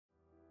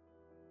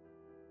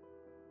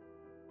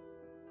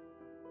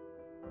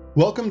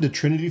Welcome to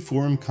Trinity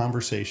Forum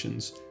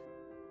Conversations.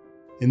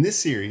 In this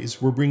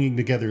series, we're bringing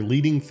together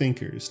leading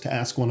thinkers to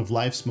ask one of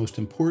life's most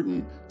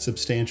important,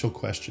 substantial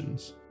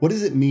questions. What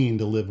does it mean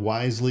to live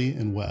wisely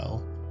and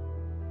well?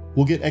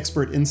 We'll get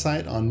expert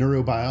insight on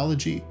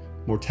neurobiology,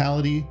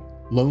 mortality,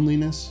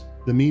 loneliness,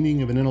 the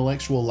meaning of an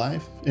intellectual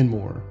life, and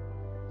more.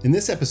 In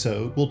this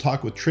episode, we'll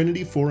talk with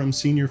Trinity Forum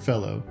Senior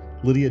Fellow,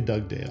 Lydia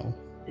Dugdale.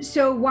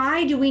 So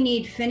why do we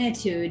need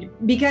finitude?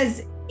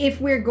 Because if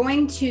we're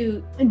going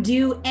to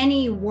do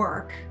any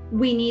work,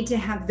 we need to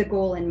have the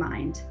goal in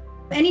mind.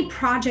 Any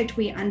project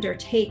we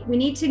undertake, we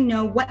need to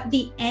know what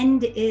the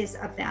end is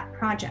of that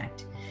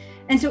project.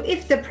 And so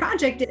if the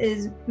project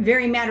is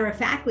very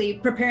matter-of-factly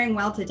preparing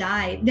well to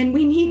die, then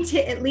we need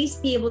to at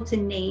least be able to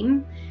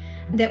name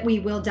that we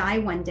will die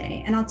one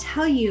day. And I'll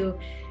tell you,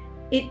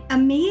 it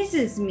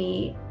amazes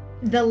me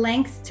the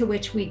lengths to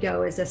which we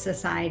go as a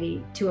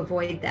society to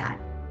avoid that.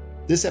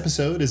 This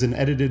episode is an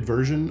edited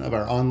version of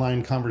our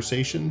online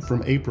conversation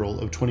from April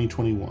of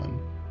 2021.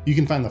 You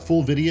can find the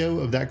full video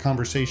of that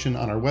conversation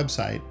on our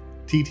website,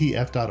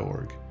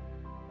 ttf.org.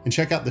 And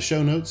check out the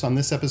show notes on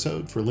this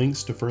episode for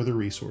links to further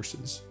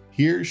resources.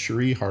 Here's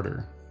Cherie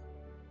Harder.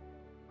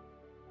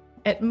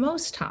 At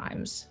most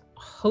times,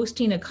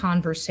 hosting a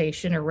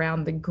conversation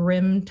around the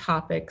grim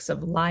topics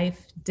of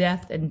life,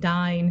 death, and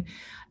dying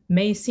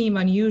may seem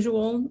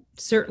unusual,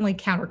 certainly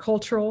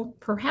countercultural,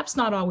 perhaps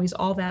not always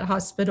all that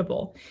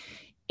hospitable.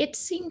 It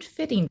seemed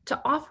fitting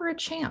to offer a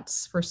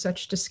chance for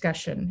such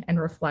discussion and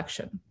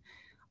reflection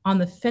on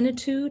the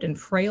finitude and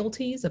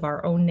frailties of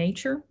our own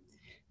nature,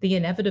 the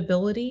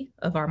inevitability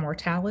of our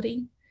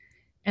mortality,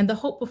 and the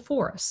hope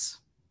before us,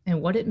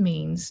 and what it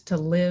means to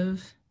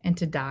live and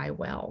to die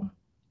well.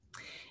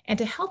 And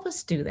to help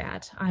us do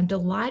that, I'm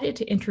delighted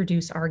to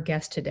introduce our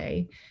guest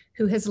today,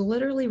 who has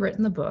literally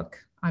written the book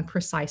on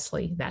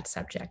precisely that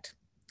subject.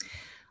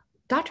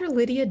 Dr.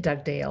 Lydia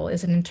Dugdale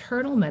is an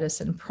internal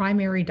medicine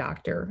primary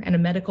doctor and a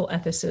medical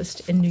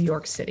ethicist in New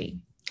York City.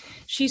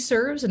 She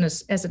serves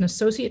as an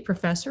associate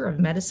professor of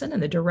medicine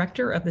and the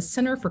director of the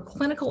Center for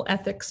Clinical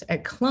Ethics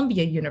at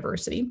Columbia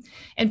University,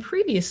 and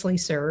previously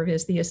served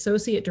as the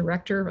associate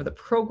director of the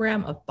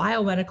program of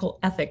biomedical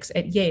ethics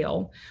at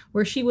Yale,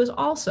 where she was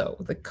also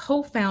the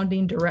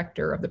co-founding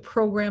director of the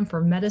program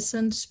for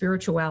medicine,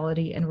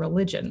 spirituality, and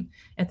religion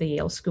at the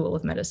Yale School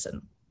of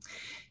Medicine.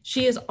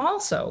 She is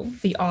also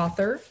the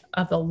author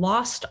of The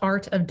Lost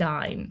Art of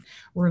Dying,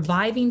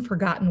 Reviving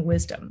Forgotten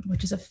Wisdom,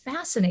 which is a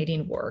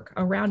fascinating work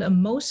around a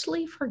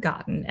mostly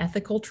forgotten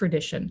ethical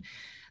tradition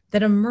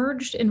that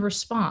emerged in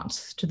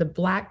response to the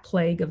Black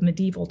Plague of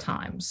medieval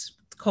times,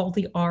 called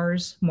the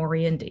Ars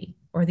Moriendi,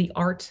 or the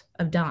Art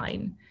of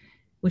Dying,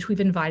 which we've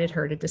invited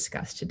her to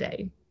discuss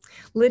today.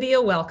 Lydia,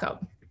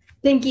 welcome.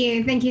 Thank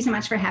you. Thank you so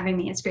much for having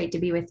me. It's great to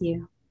be with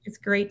you. It's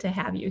great to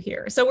have you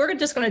here. So we're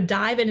just going to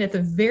dive in at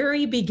the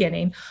very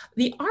beginning.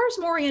 The Ars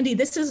Moriendi,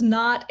 this is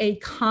not a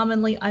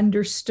commonly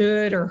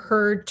understood or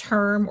heard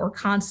term or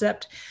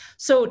concept.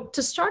 So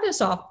to start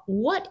us off,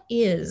 what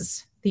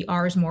is the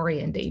Ars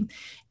Moriendi?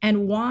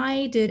 And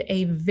why did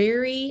a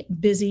very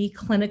busy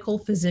clinical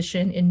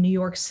physician in New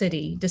York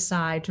City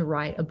decide to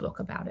write a book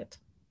about it?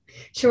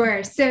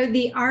 Sure. So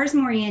the Ars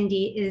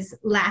Moriendi is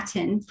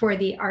Latin for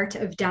the art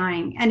of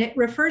dying, and it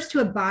refers to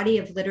a body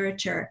of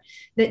literature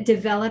that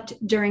developed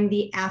during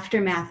the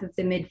aftermath of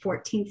the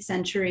mid-14th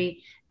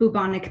century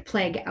bubonic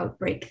plague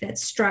outbreak that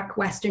struck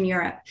Western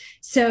Europe.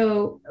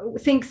 So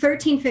think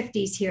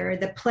 1350s here.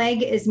 The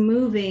plague is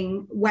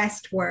moving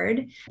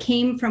westward,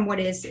 came from what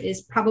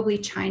is probably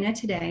China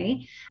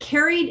today,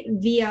 carried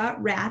via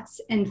rats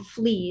and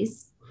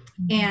fleas,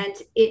 and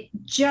it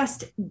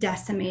just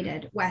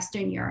decimated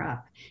Western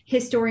Europe.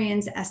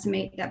 Historians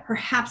estimate that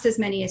perhaps as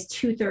many as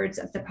 2/3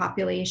 of the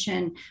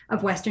population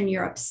of Western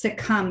Europe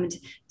succumbed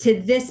to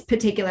this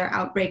particular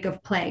outbreak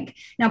of plague.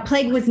 Now,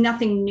 plague was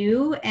nothing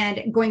new,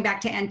 and going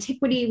back to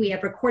antiquity, we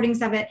have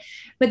recordings of it.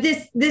 But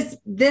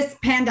this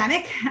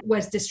pandemic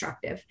was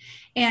destructive.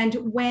 And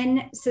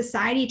when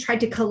society tried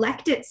to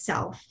collect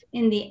itself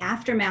in the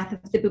aftermath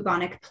of the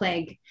bubonic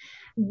plague,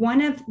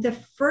 one of the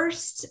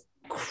first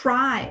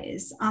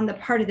cries on the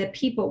part of the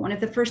people, one of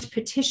the first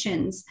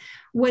petitions,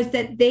 was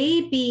that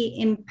they be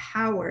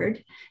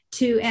empowered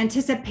to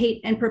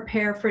anticipate and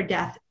prepare for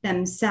death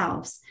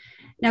themselves.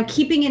 Now,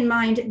 keeping in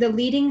mind the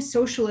leading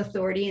social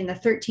authority in the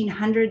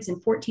 1300s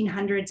and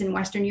 1400s in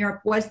Western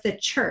Europe was the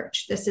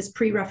church. This is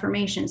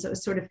pre-Reformation, so it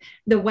was sort of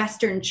the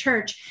Western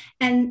church.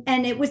 And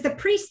it was the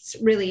priests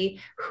really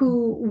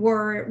who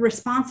were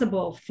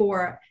responsible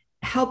for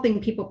helping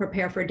people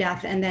prepare for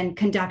death and then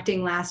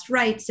conducting last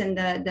rites and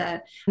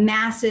the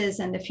masses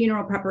and the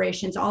funeral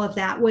preparations. All of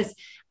that was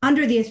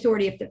under the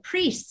authority of the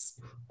priests.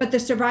 But the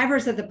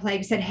survivors of the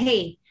plague said,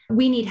 hey,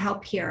 we need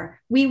help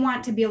here. We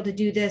want to be able to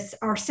do this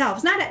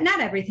ourselves. Not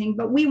everything,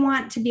 but we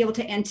want to be able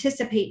to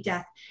anticipate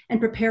death and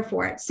prepare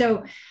for it.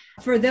 So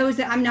for those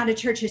that, I'm not a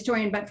church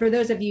historian, but for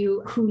those of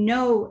you who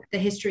know the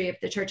history of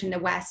the church in the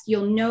West,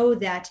 you'll know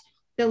that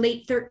the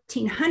late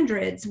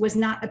 1300s was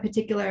not a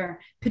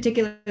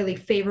particularly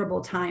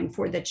favorable time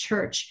for the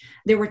church.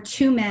 There were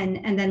two men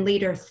and then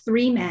later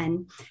three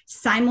men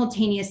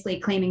simultaneously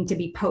claiming to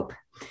be pope.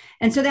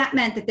 And so that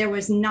meant that there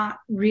was not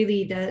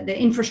really the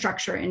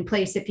infrastructure in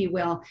place, if you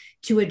will,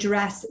 to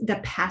address the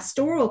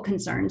pastoral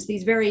concerns,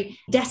 these very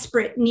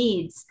desperate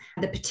needs,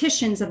 the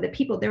petitions of the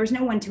people. There was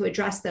no one to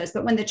address those.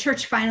 But when the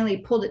church finally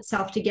pulled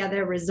itself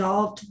together,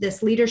 resolved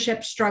this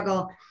leadership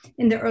struggle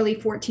in the early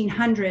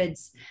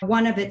 1400s,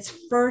 one of its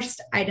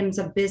first items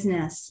of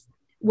business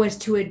was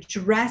to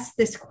address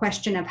this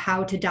question of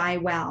how to die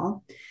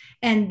well.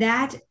 And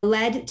that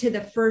led to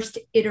the first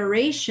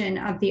iteration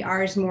of the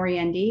Ars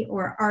Moriendi,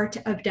 or Art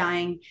of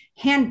Dying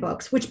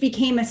handbooks, which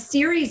became a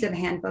series of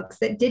handbooks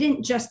that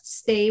didn't just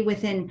stay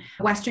within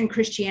Western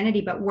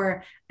Christianity, but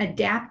were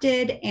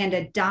adapted and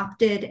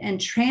adopted and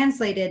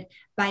translated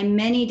by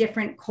many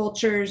different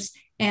cultures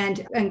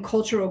and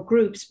cultural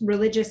groups,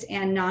 religious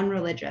and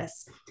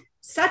non-religious,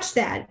 such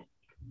that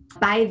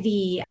by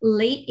the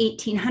late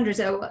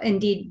 1800s,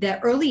 indeed the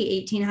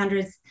early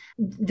 1800s,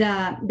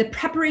 the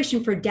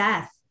preparation for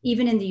death,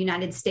 even in the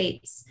United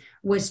States,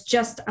 was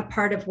just a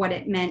part of what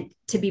it meant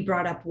to be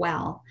brought up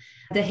well.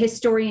 The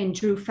historian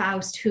Drew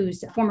Faust,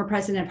 who's former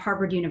president of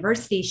Harvard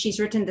University, she's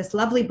written this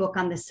lovely book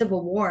on the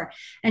Civil War.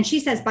 And she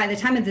says by the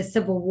time of the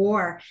Civil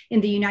War in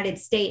the United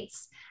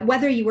States,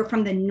 whether you were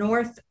from the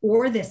North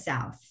or the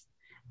South,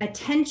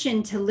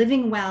 attention to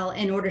living well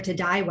in order to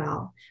die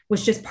well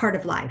was just part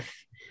of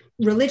life.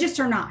 Religious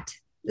or not,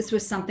 this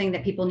was something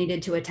that people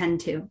needed to attend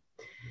to.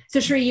 So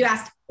Sheree, you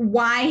asked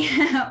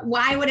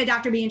why would a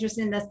doctor be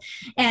interested in this?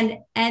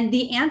 And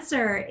the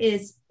answer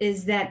is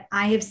that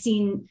I have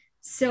seen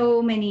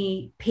so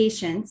many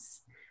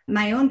patients,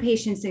 my own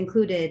patients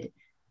included,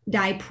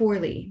 die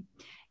poorly.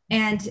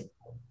 And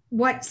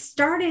what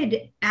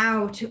started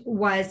out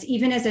was,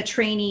 even as a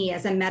trainee,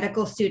 as a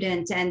medical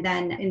student, and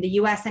then in the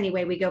US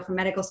anyway, we go from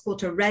medical school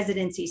to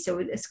residency. So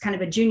it's kind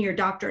of a junior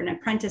doctor and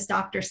apprentice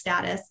doctor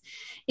status.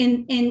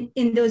 In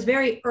those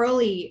very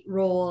early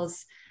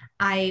roles,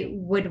 I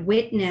would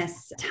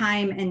witness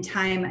time and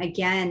time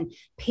again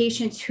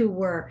patients who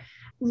were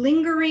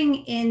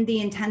lingering in the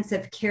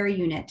intensive care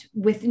unit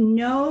with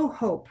no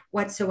hope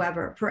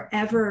whatsoever for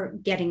ever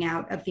getting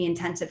out of the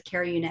intensive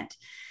care unit,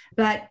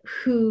 but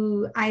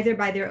who either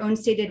by their own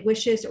stated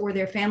wishes or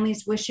their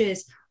family's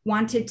wishes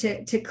wanted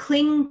to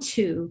cling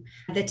to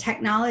the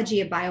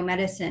technology of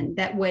biomedicine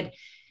that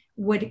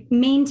would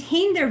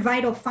maintain their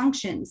vital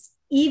functions,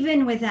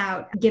 even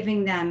without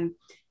giving them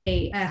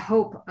a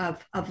hope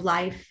of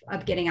life,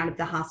 of getting out of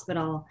the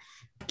hospital,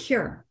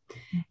 cure.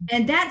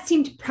 And that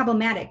seemed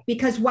problematic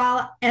because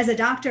while as a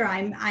doctor,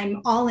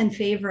 I'm all in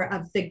favor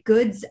of the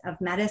goods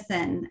of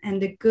medicine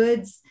and the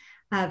goods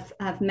of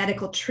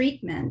medical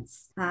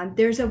treatments,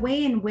 there's a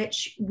way in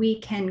which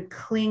we can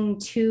cling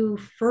too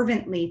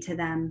fervently to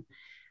them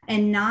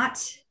and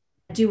not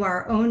do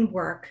our own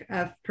work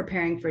of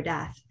preparing for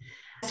death.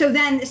 So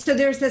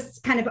there's this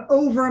kind of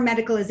over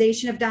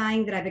medicalization of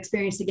dying that I've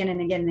experienced again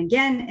and again and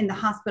again in the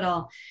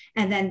hospital.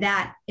 And then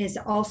that is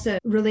also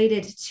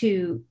related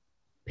to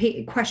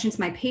questions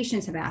my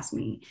patients have asked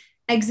me,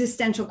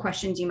 existential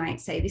questions, you might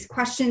say, these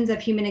questions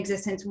of human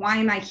existence. Why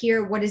am I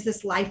here? What is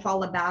this life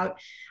all about?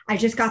 I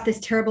just got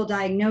this terrible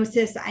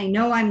diagnosis. I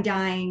know I'm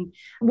dying.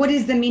 What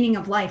is the meaning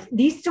of life?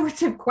 These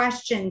sorts of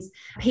questions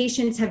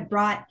patients have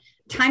brought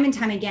time and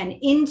time again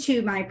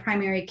into my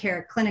primary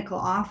care clinical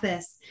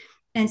office.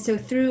 And so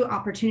through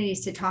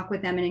opportunities to talk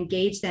with them and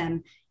engage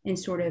them in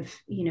sort of,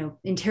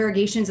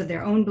 interrogations of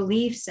their own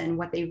beliefs and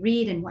what they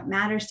read and what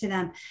matters to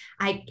them,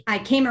 I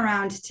came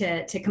around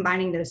to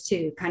combining those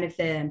two, kind of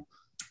the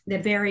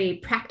very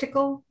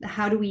practical,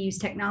 how do we use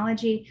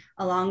technology,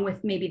 along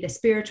with maybe the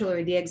spiritual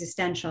or the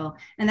existential.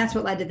 And that's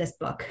what led to this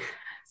book.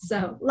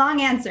 So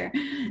long answer.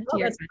 Oh,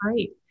 that's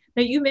great.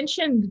 Now, you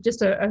mentioned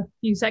just a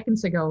few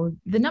seconds ago,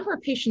 the number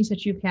of patients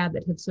that you've had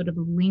that have sort of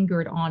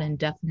lingered on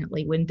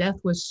indefinitely when death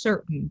was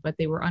certain, but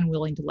they were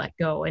unwilling to let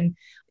go. And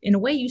in a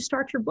way, you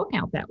start your book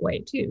out that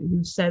way too.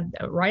 You said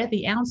right at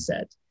the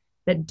outset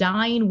that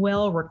dying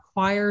well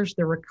requires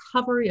the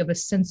recovery of a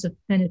sense of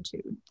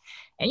finitude.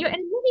 And in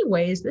many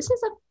ways, this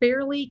is a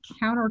fairly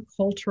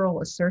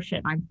countercultural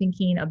assertion. I'm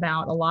thinking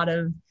about a lot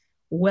of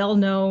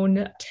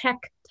well-known tech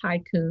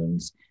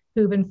tycoons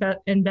who've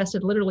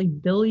invested literally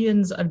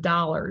billions of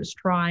dollars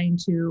trying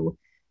to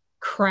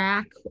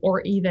crack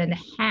or even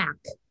hack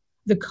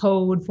the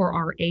code for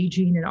our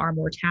aging and our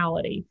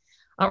mortality,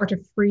 or to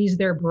freeze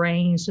their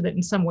brains so that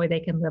in some way they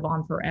can live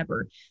on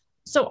forever.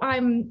 So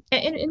in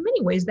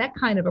many ways, that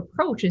kind of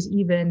approach is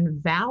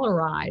even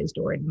valorized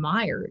or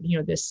admired,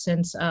 this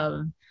sense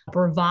of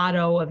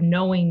bravado, of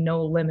knowing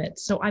no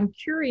limits. So I'm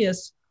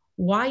curious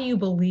why you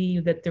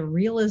believe that the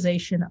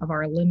realization of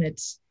our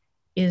limits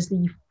is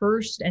the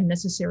first and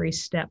necessary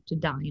step to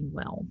dying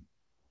well.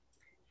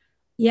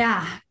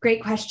 Yeah,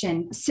 great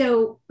question.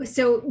 So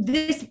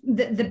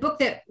the book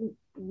that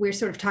we're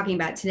sort of talking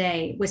about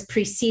today was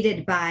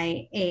preceded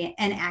by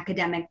an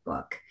academic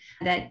book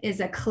that is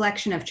a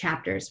collection of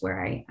chapters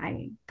where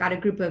I got a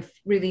group of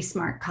really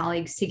smart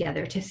colleagues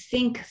together to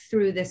think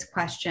through this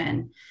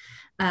question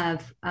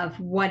of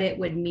what it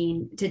would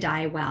mean to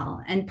die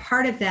well. And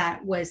part of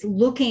that was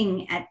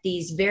looking at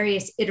these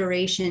various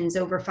iterations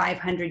over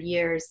 500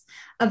 years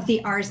of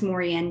the Ars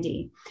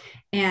Moriendi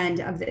and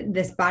of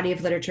this body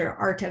of literature,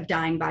 Art of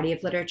Dying body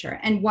of literature.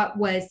 And what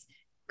was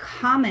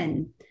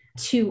common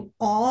to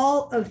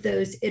all of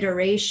those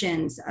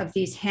iterations of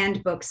these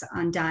handbooks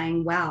on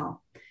dying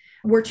well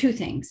were two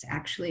things,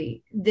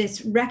 actually.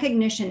 This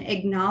recognition,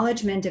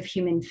 acknowledgement of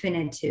human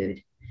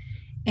finitude,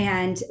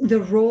 and the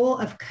role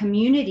of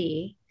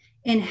community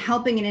in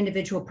helping an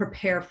individual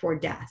prepare for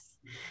death.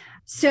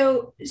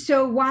 So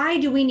why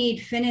do we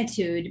need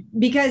finitude?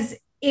 Because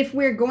if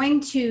we're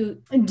going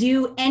to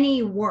do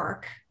any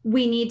work,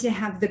 we need to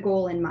have the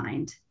goal in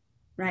mind,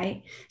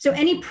 right? So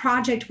any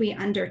project we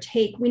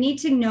undertake, we need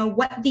to know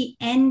what the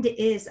end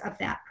is of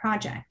that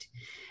project.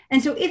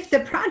 And so if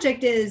the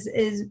project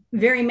is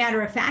very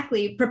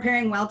matter-of-factly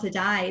preparing well to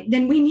die,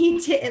 then we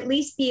need to at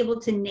least be able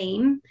to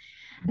name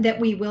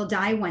that we will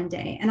die one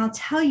day. And I'll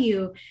tell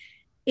you,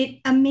 it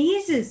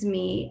amazes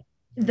me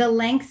the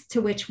lengths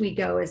to which we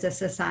go as a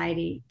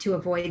society to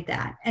avoid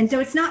that. And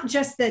so it's not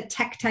just the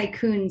tech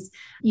tycoons,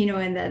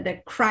 and the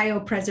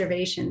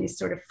cryopreservation, these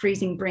sort of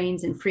freezing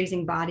brains and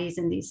freezing bodies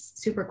in these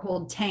super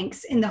cold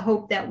tanks in the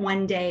hope that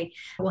one day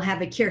we'll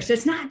have a cure. So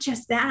it's not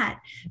just that,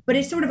 but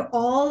it's sort of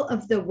all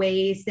of the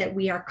ways that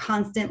we are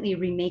constantly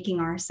remaking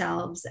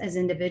ourselves as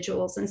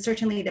individuals. And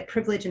certainly the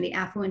privilege and the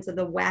affluence of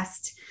the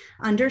West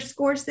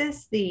underscores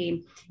this,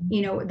 the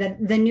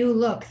new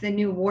look, the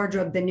new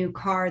wardrobe, the new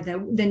car, the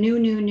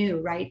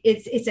new, right?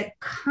 It's a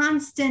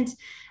constant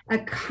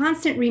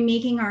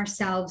remaking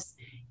ourselves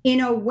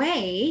in a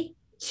way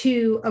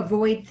to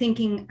avoid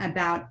thinking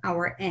about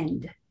our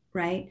end,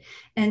 right?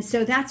 And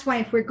so that's why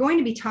if we're going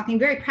to be talking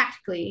very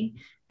practically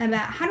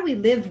about how do we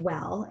live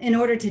well in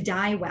order to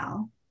die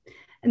well,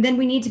 and then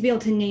we need to be able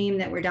to name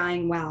that we're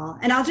dying well.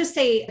 And I'll just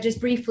say, just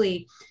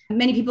briefly,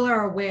 many people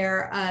are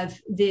aware of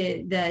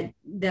the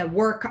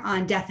work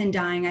on death and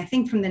dying, I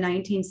think from the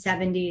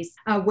 1970s,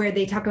 where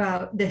they talk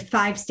about the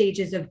 5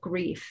 stages of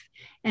grief,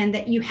 and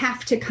that you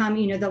have to come,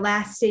 the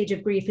last stage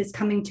of grief is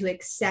coming to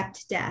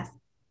accept death.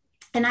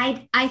 And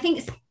I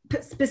think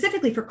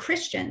specifically for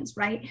Christians,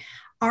 right?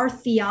 Our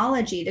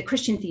theology, the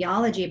Christian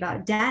theology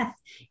about death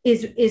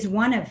is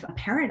one of a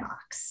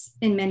paradox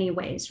in many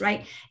ways,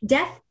 right?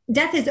 Death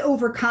is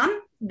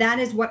overcome. That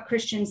is what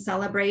Christians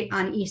celebrate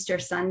on Easter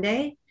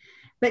Sunday.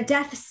 But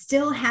death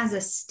still has a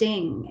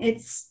sting.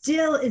 It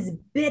still is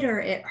bitter.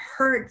 It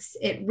hurts.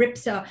 It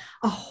rips a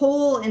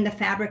hole in the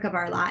fabric of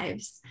our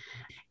lives.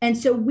 And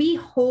so we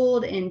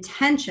hold in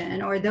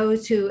tension, or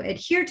those who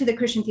adhere to the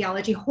Christian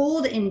theology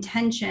hold in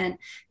tension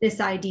this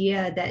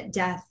idea that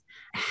death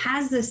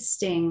has a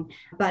sting,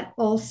 but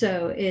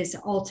also is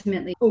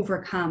ultimately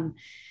overcome.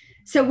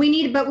 So we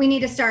need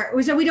to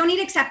start. So we don't need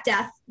to accept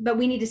death, but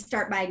we need to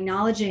start by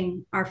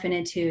acknowledging our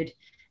finitude.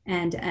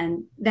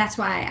 And that's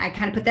why I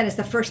kind of put that as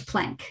the first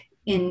plank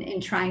in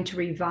trying to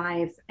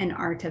revive an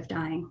art of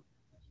dying.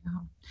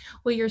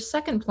 Well, your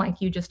second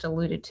plank you just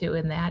alluded to,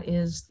 and that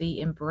is the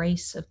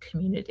embrace of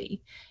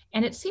community.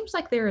 And it seems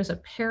like there is a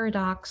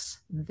paradox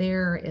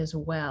there as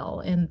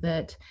well, in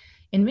that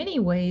in many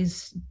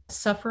ways,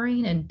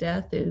 suffering and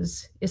death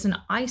is an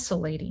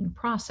isolating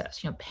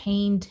process.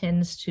 Pain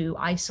tends to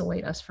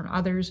isolate us from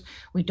others.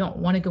 We don't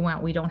want to go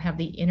out. We don't have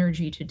the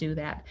energy to do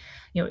that.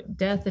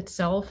 Death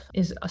itself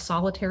is a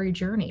solitary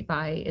journey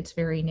by its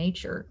very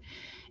nature.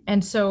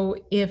 And so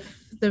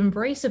if the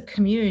embrace of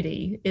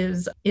community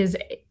is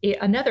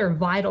another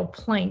vital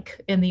plank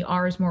in the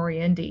Ars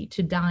Moriendi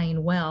to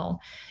dying well,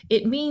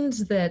 it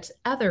means that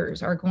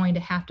others are going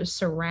to have to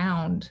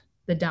surround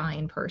the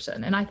dying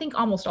person. And I think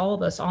almost all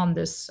of us on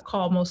this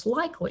call most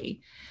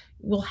likely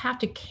will have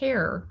to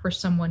care for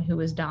someone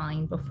who is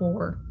dying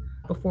before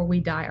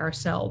we die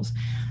ourselves.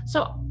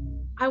 So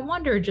I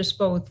wonder, just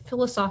both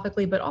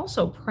philosophically, but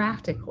also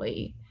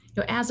practically,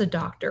 as a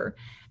doctor,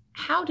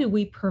 how do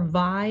we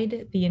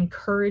provide the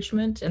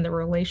encouragement and the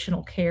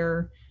relational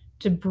care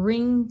to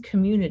bring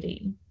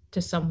community to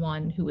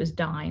someone who is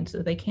dying so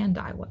that they can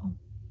die well?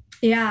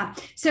 Yeah.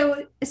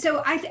 So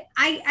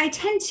I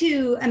tend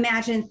to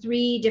imagine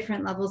 3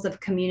 different levels of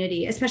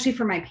community, especially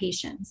for my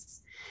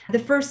patients. The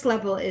first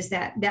level is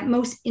that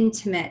most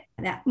intimate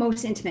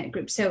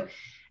group. So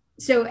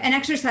an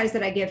exercise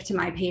that I give to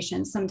my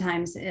patients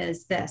sometimes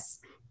is this.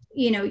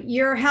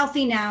 You're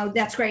healthy now.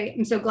 That's great.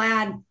 I'm so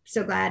glad.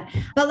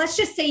 But let's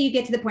just say you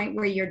get to the point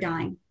where you're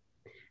dying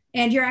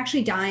and you're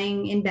actually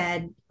dying in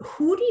bed.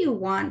 Who do you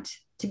want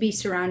to be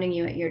surrounding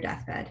you at your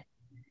deathbed?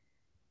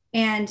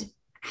 And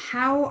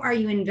how are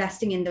you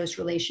investing in those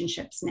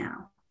relationships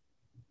now?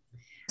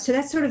 So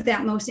that's sort of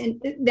that most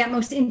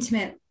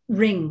intimate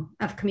ring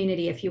of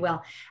community, if you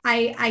will.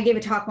 I gave a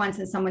talk once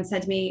and someone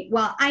said to me,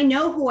 well, I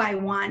know who I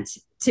want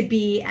to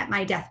be at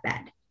my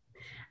deathbed.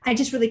 I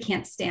just really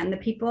can't stand the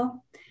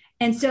people.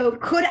 And so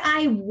could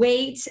I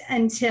wait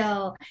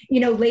until,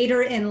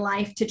 later in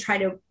life to try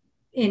to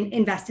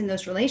invest in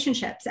those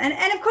relationships? And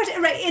of course,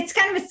 right, it's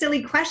kind of a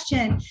silly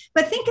question,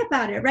 but think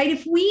about it, right?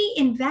 If we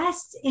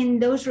invest in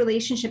those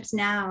relationships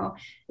now,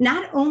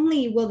 not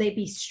only will they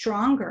be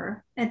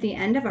stronger at the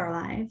end of our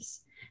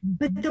lives,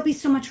 but they'll be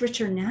so much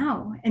richer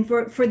now. And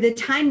for the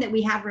time that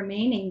we have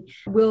remaining,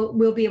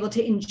 we'll be able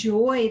to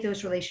enjoy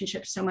those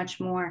relationships so much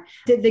more.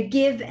 The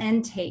give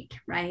and take,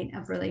 right,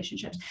 of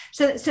relationships.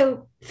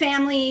 So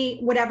family,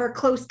 whatever,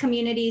 close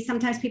community.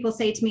 Sometimes people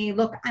say to me,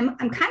 look, I'm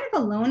kind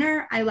of a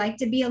loner. I like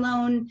to be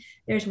alone.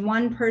 There's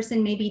one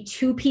person, maybe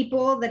two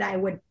people that I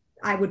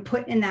would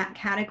put in that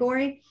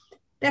category.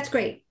 That's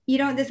great.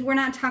 We're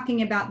not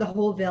talking about the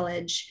whole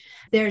village.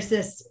 There's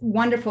this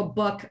wonderful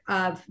book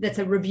that's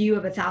a review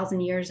of 1,000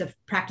 years of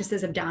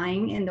practices of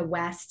dying in the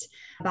West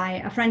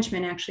by a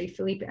Frenchman, actually,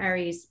 Philippe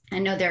Aries. I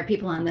know there are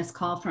people on this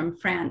call from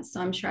France,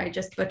 so I'm sure I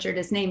just butchered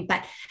his name,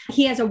 but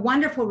he has a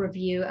wonderful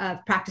review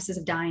of practices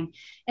of dying.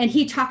 And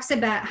he talks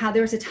about how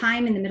there was a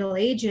time in the Middle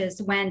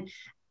Ages when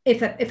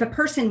if a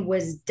person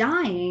was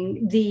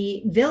dying,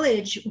 the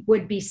village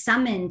would be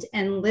summoned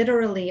and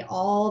literally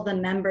all the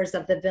members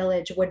of the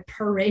village would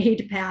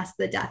parade past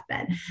the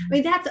deathbed. I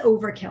mean, that's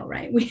overkill,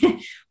 right?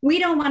 We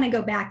don't want to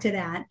go back to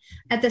that.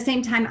 At the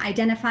same time,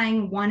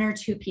 identifying one or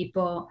two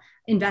people,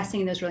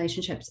 investing in those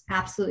relationships,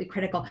 absolutely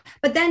critical.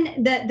 But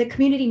then the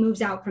community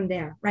moves out from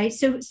there, right?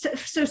 So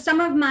some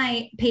of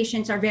my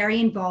patients are very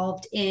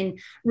involved in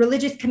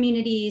religious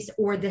communities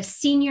or the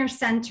senior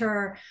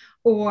center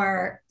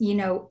or,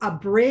 a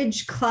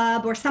bridge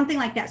club or something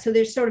like that. So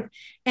there's sort of,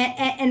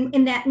 and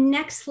in that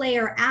next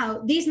layer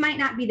out, these might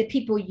not be the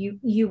people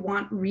you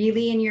want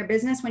really in your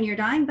business when you're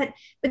dying, but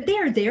they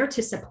are there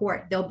to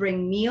support. They'll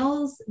bring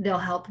meals, they'll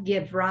help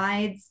give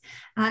rides.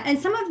 And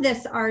some of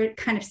this, our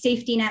kind of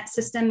safety net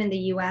system in the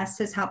US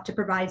has helped to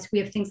provide. So we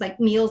have things like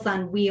Meals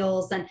on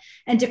Wheels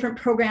and different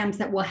programs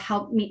that will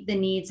help meet the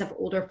needs of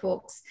older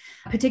folks,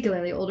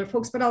 particularly older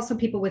folks, but also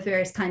people with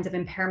various kinds of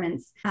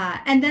impairments.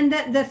 And then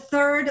the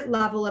third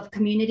level of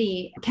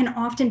community can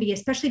often be,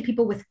 especially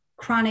people with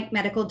chronic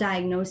medical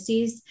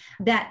diagnoses,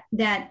 that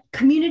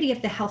community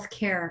of the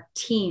healthcare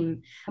team,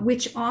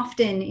 which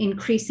often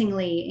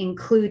increasingly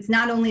includes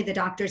not only the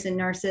doctors and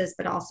nurses,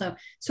 but also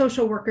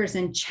social workers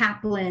and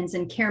chaplains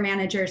and care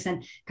managers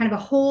and kind of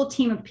a whole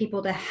team of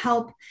people to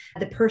help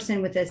the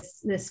person with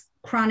this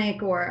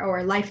chronic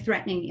or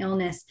life-threatening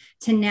illness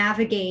to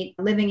navigate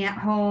living at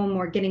home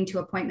or getting to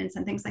appointments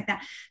and things like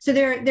that. So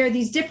there are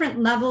these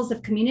different levels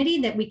of community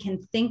that we can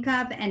think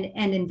of and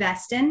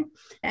invest in.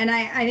 And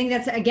I think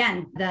that's,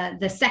 again,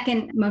 the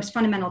second most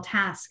fundamental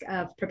task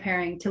of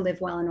preparing to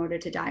live well in order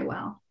to die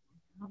well.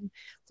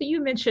 So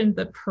you mentioned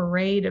the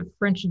parade of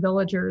French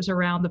villagers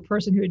around the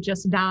person who had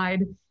just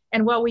died.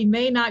 And while we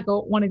may not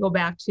want to go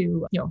back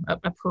to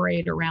a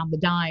parade around the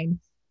dying,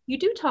 you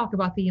do talk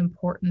about the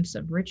importance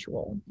of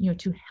ritual,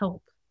 to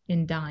help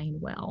in dying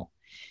well.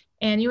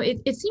 And,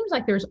 it seems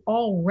like there's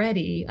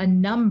already a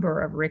number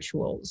of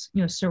rituals,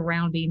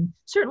 surrounding,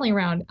 certainly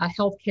around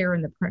healthcare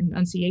and the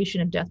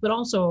pronunciation of death, but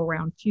also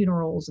around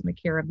funerals and the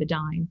care of the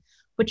dying.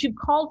 But you've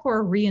called for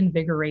a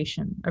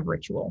reinvigoration of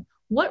ritual.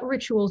 What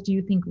rituals do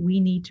you think we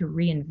need to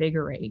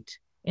reinvigorate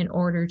in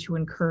order to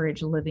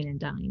encourage living and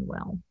dying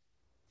well?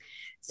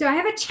 So I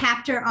have a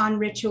chapter on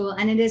ritual,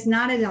 and it is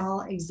not at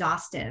all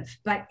exhaustive,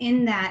 but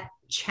in that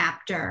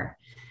chapter,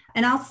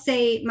 and I'll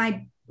say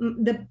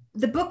the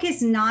book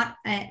is not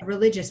a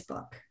religious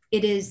book.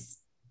 It is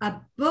a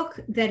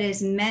book that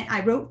is meant, I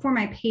wrote for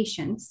my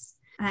patients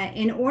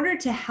in order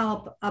to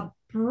help a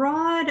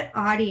broad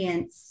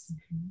audience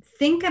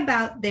think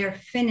about their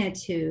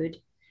finitude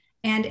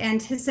and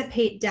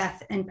anticipate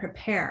death and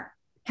prepare.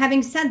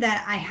 Having said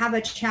that, I have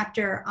a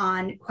chapter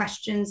on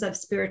questions of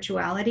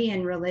spirituality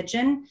and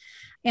religion.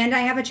 And I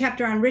have a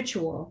chapter on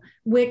ritual,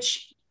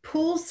 which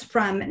pulls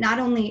from not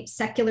only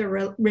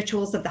secular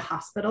rituals of the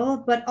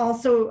hospital, but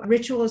also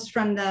rituals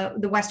from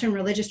the Western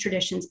religious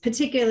traditions,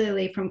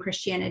 particularly from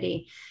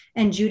Christianity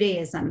and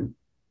Judaism.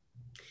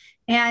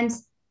 And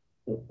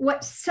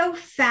what's so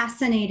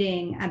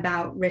fascinating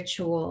about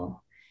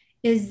ritual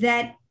is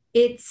that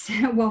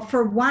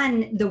for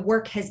one, the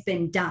work has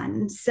been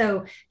done.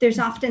 So there's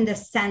often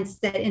this sense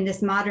that in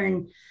this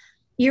modern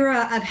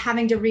era of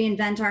having to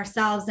reinvent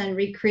ourselves and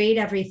recreate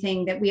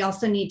everything, that we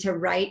also need to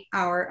write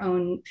our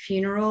own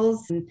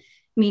funerals,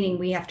 meaning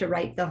we have to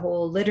write the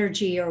whole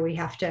liturgy, or we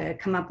have to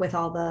come up with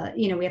all the,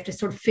 we have to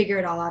sort of figure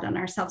it all out on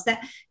ourselves.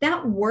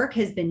 That work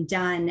has been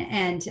done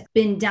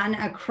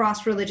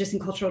across religious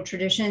and cultural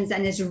traditions,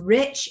 and is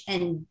rich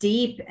and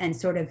deep and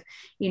sort of,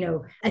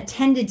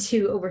 attended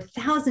to over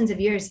thousands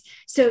of years.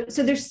 So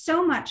there's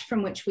so much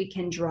from which we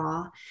can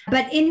draw.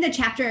 But in the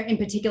chapter in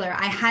particular,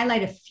 I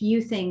highlight a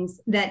few things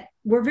that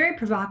were very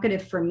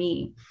provocative for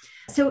me.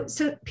 So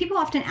people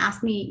often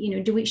ask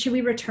me, should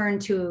we return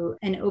to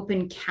an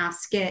open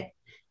casket,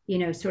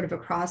 sort of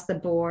across the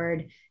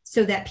board,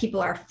 so that people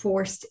are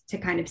forced to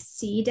kind of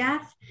see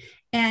death?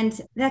 And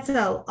that's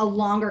a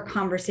longer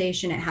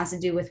conversation. It has to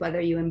do with whether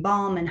you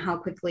embalm and how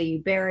quickly you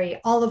bury,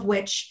 all of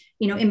which,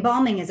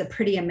 embalming is a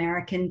pretty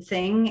American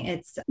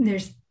thing.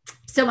 There's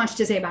So much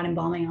to say about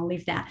embalming. I'll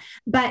leave that.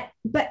 But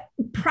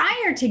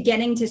prior to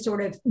getting to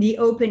sort of the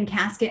open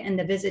casket and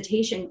the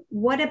visitation,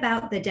 what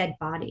about the dead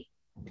body?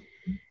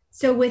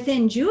 So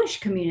within Jewish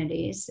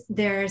communities,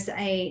 there's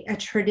a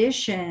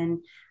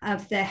tradition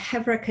of the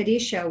Hevra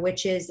Kadisha,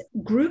 which is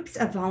groups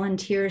of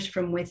volunteers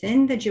from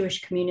within the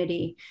Jewish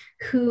community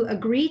who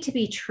agree to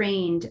be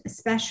trained,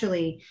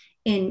 especially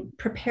in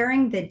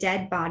preparing the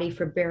dead body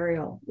for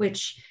burial,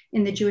 which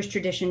in the Jewish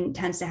tradition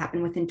tends to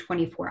happen within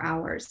 24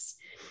 hours.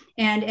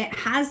 And it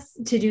has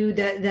to do,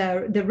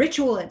 the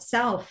ritual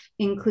itself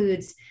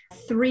includes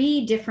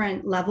 3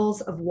 different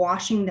levels of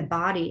washing the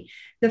body.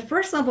 The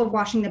first level of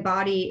washing the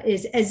body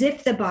is as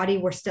if the body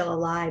were still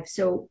alive.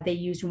 So they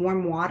use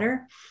warm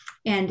water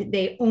and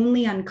they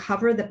only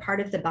uncover the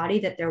part of the body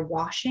that they're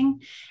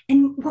washing.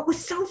 And what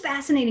was so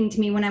fascinating to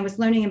me when I was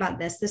learning about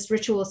this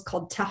ritual is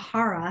called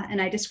Tahara,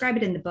 and I describe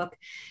it in the book,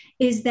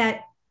 is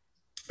that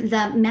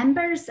the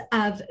members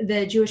of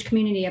the Jewish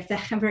community of the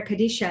Hevra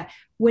Kadisha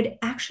would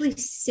actually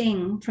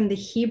sing from the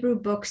Hebrew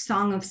book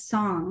Song of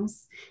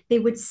Songs. They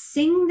would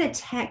sing the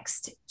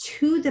text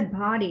to the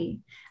body,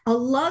 a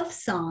love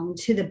song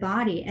to the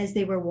body as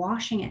they were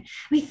washing it.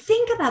 I mean,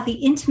 think about the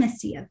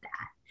intimacy of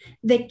that,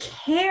 the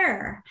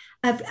care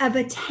of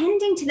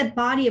attending to the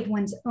body of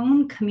one's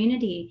own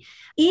community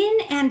in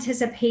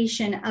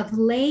anticipation of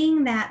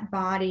laying that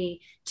body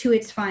to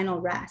its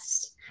final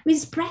rest. I mean,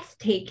 it's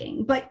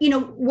breathtaking, but,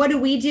 what do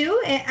we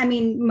do? I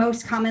mean,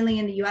 most commonly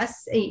in the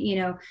US,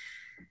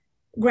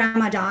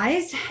 grandma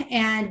dies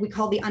and we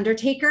call the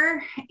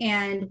undertaker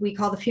and we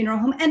call the funeral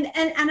home. And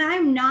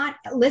I'm not,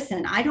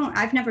 listen,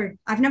 I've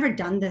never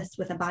done this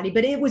with a body,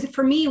 but it was,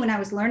 for me, when I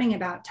was learning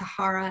about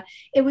Tahara,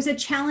 it was a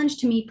challenge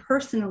to me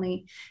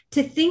personally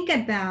to think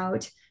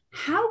about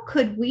how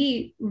could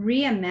we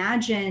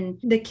reimagine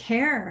the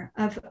care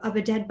of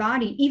a dead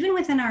body, even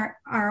within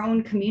our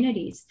own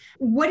communities?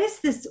 What is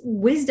this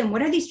wisdom?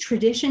 What are these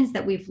traditions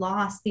that we've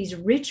lost, these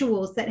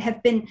rituals that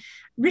have been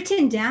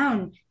written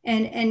down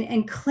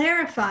and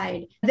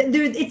clarified?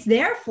 It's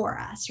there for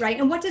us, right?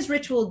 And what does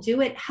ritual do?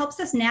 It helps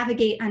us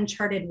navigate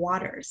uncharted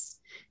waters.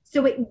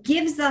 So it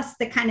gives us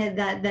the kind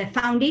of the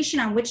foundation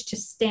on which to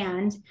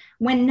stand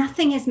when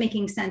nothing is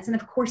making sense. And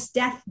of course,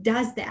 death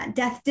does that.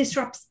 Death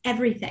disrupts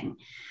everything.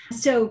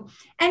 So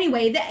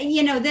anyway,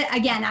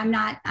 again,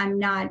 I'm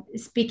not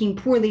speaking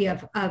poorly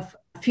of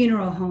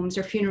funeral homes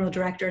or funeral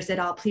directors at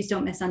all. Please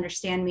don't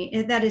misunderstand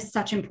me. That is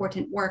such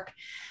important work.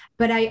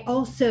 But I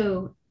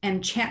also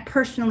am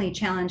personally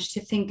challenged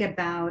to think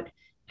about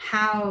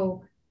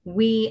how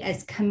we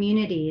as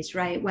communities,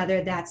 right,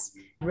 whether that's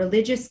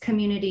religious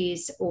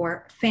communities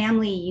or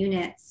family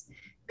units,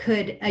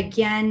 could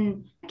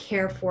again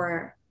care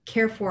for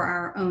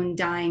our own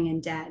dying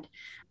and dead.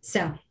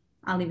 So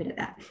I'll leave it at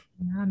that.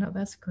 Yeah, no,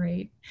 that's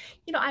great.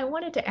 I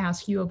wanted to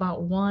ask you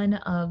about one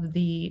of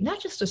the, not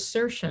just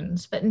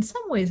assertions, but in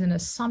some ways an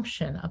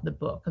assumption of the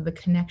book, of the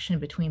connection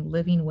between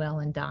living well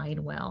and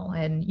dying well.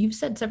 And you've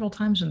said several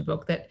times in the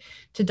book that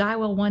to die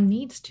well, one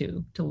needs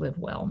to live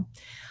well.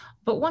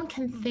 But one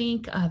can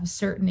think of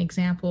certain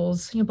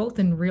examples, both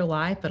in real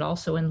life, but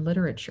also in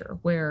literature,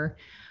 where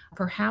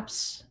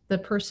perhaps the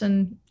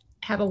person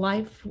had a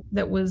life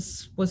that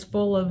was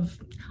full of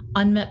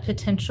unmet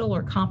potential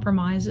or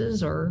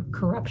compromises or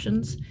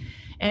corruptions,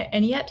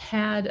 and yet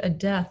had a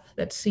death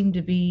that seemed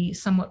to be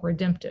somewhat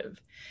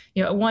redemptive.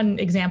 One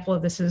example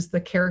of this is the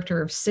character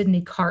of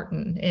Sidney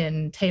Carton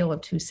in Tale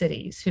of Two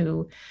Cities,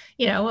 who,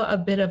 a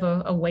bit of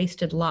a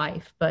wasted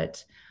life,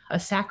 but a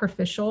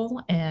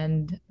sacrificial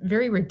and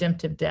very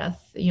redemptive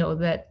death,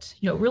 that,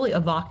 really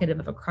evocative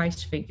of a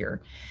Christ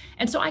figure.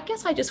 And so I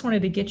guess I just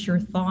wanted to get your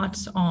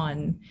thoughts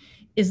on,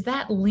 is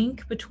that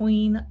link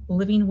between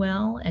living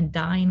well and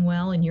dying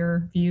well, in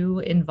your view,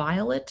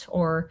 inviolate?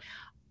 Or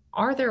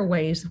are there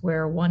ways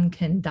where one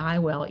can die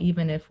well,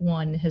 even if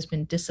one has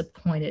been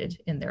disappointed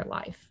in their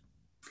life?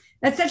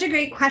 That's such a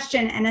great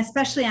question, and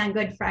especially on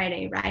Good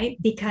Friday, right?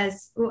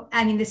 Because,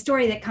 the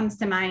story that comes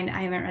to mind,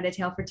 I haven't read A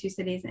Tale for Two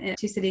Cities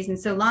in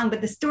so long,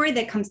 but the story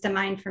that comes to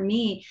mind for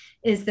me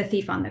is the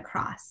thief on the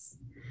cross.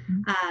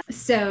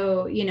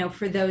 So,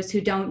 for those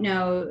who don't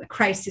know,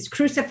 Christ is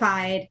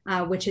crucified,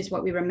 which is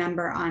what we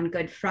remember on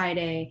Good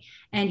Friday,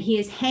 and he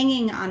is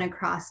hanging on a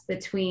cross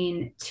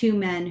between 2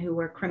 men who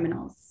were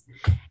criminals.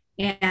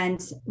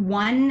 And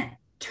one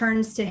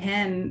turns to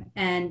him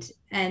and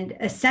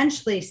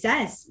essentially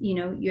says,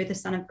 you're the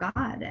Son of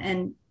God.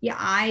 And yeah,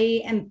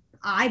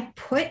 I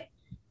put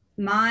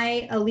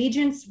my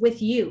allegiance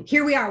with you.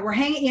 Here we are. We're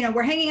hanging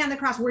on the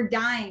cross. We're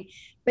dying,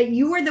 but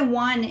you are the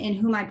one in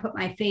whom I put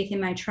my faith and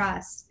my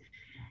trust.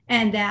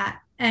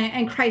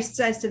 And Christ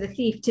says to the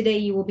thief, today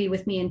you will be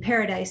with me in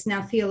paradise.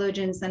 Now,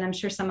 theologians, and I'm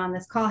sure some on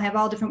this call, have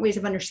all different ways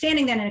of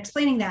understanding that and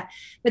explaining that.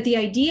 But the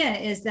idea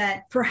is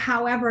that for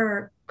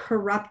however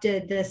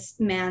corrupted this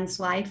man's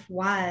life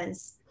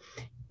was,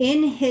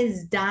 in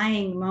his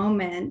dying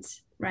moment,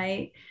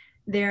 right,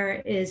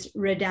 there is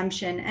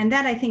redemption. And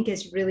that, I think,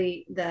 is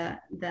really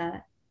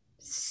the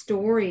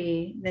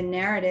story, the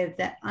narrative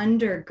that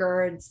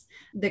undergirds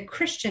the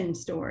Christian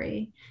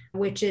story,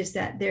 which is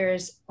that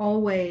there's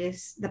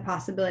always the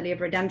possibility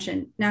of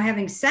redemption. Now,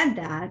 having said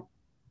that,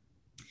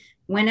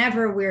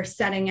 whenever we're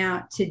setting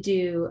out to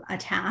do a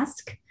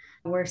task,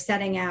 we're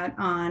setting out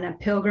on a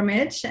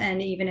pilgrimage,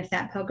 and even if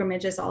that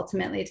pilgrimage is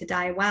ultimately to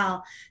die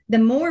well, the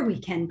more we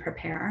can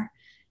prepare,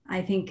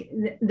 I think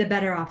the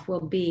better off we'll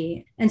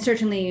be. And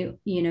certainly,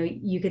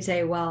 you could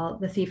say, well,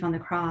 the thief on the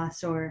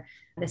cross or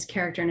this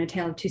character in A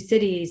Tale of Two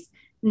Cities,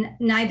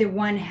 neither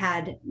one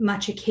had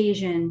much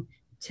occasion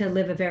to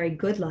live a very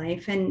good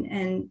life.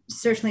 And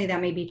certainly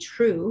that may be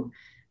true,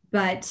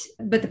 but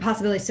the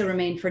possibility still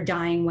remained for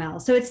dying well.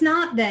 So it's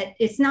not that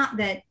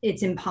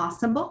it's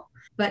impossible,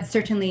 but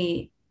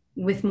certainly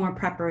with more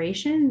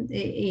preparation,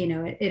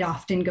 it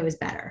often goes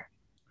better.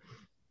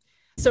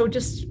 So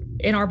just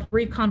in our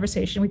brief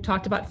conversation, we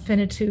talked about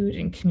finitude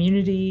and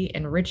community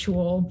and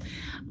ritual,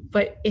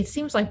 but it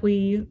seems like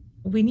we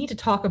need to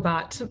talk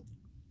about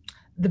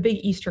the big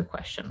Easter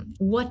question.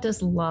 What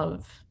does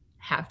love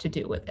have to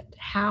do with it?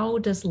 How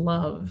does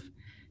love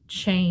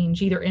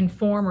change, either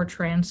inform or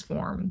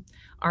transform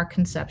our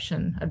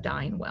conception of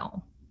dying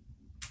well?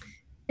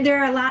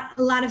 There are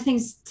a lot of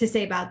things to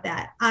say about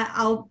that.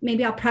 I'll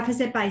preface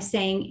it by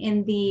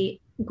saying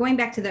going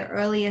back to the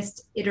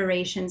earliest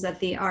iterations of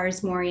the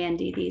Ars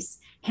Moriendi, these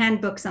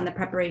handbooks on the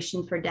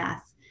preparation for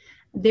death,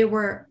 there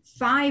were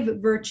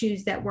 5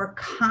 virtues that were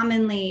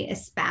commonly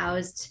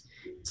espoused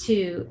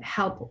to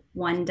help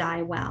one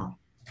die well.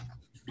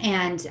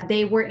 And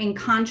they were in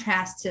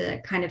contrast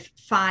to kind of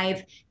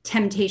 5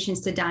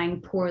 temptations to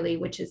dying poorly,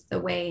 which is the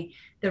way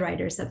the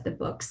writers of the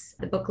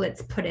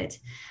booklets put it.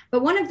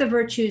 But one of the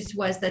virtues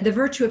was the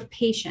virtue of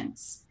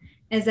patience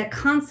as a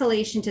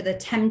consolation to the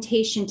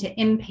temptation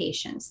to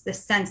impatience, the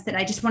sense that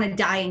I just want to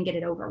die and get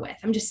it over with.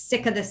 I'm just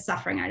sick of this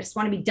suffering. I just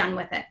want to be done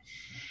with it.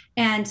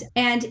 And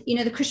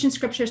the Christian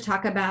scriptures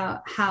talk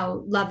about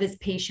how love is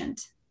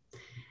patient.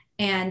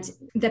 And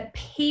the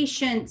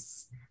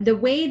patience, the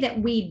way that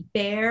we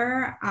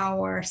bear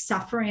our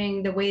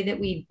suffering, the way that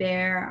we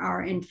bear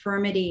our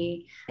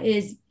infirmity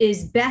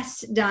is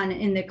best done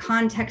in the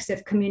context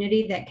of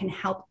community that can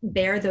help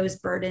bear those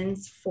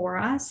burdens for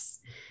us.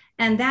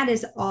 And that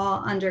is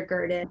all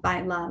undergirded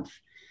by love.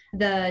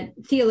 The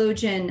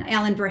theologian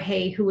Alan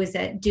Verhey, who was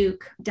at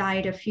Duke,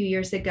 died a few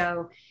years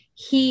ago.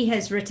 He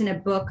has written a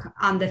book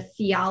on the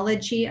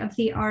theology of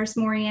the Ars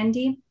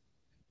Moriendi.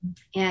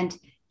 And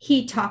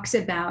he talks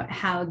about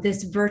how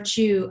this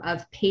virtue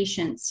of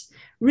patience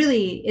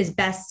really is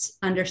best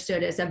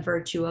understood as a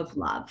virtue of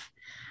love.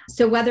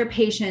 So whether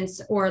patience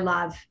or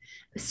love,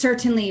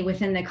 certainly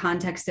within the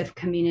context of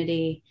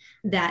community,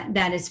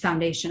 that is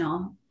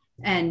foundational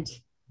and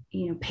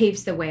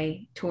paves the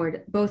way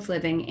toward both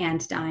living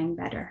and dying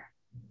better.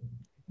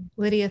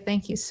 Lydia,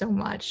 thank you so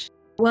much.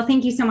 Well,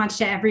 thank you so much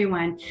to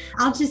everyone.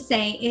 I'll just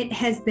say it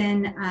has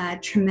been a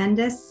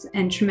tremendous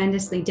and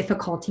tremendously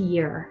difficult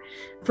year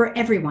for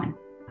everyone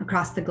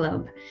across the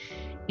globe.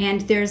 And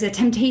there's a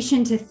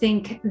temptation to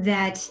think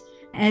that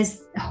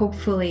as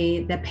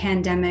hopefully the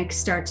pandemic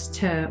starts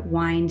to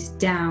wind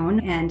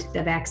down and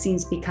the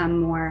vaccines become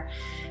more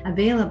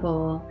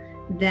available,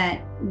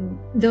 that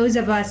those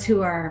of us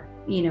who are,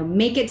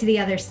 make it to the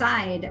other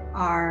side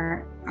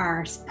are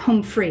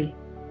home free.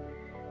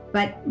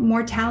 But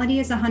mortality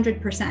is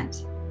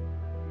 100%.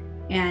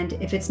 And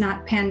if it's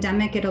not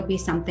pandemic, it'll be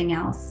something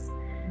else.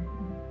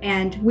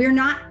 And we're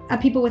not a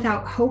people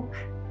without hope.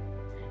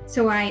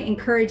 So I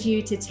encourage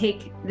you to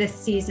take this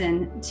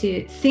season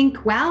to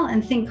think well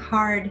and think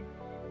hard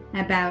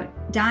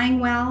about dying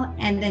well,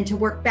 and then to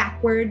work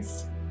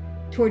backwards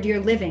toward your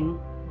living,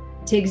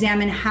 to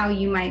examine how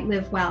you might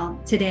live well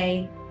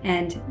today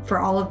and for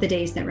all of the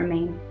days that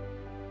remain.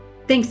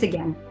 Thanks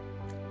again.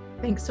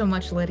 Thanks so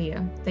much,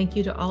 Lydia. Thank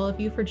you to all of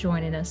you for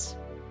joining us.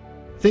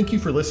 Thank you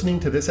for listening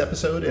to this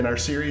episode in our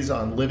series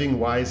on living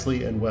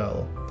wisely and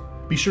well.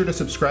 Be sure to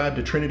subscribe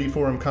to Trinity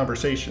Forum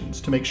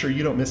Conversations to make sure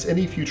you don't miss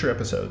any future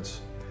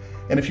episodes.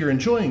 And if you're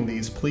enjoying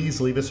these,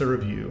 please leave us a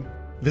review.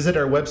 Visit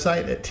our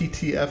website at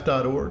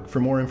ttf.org for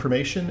more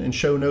information and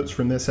show notes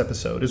from this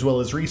episode, as well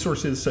as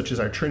resources such as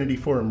our Trinity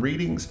Forum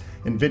readings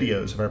and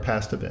videos of our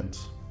past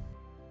events.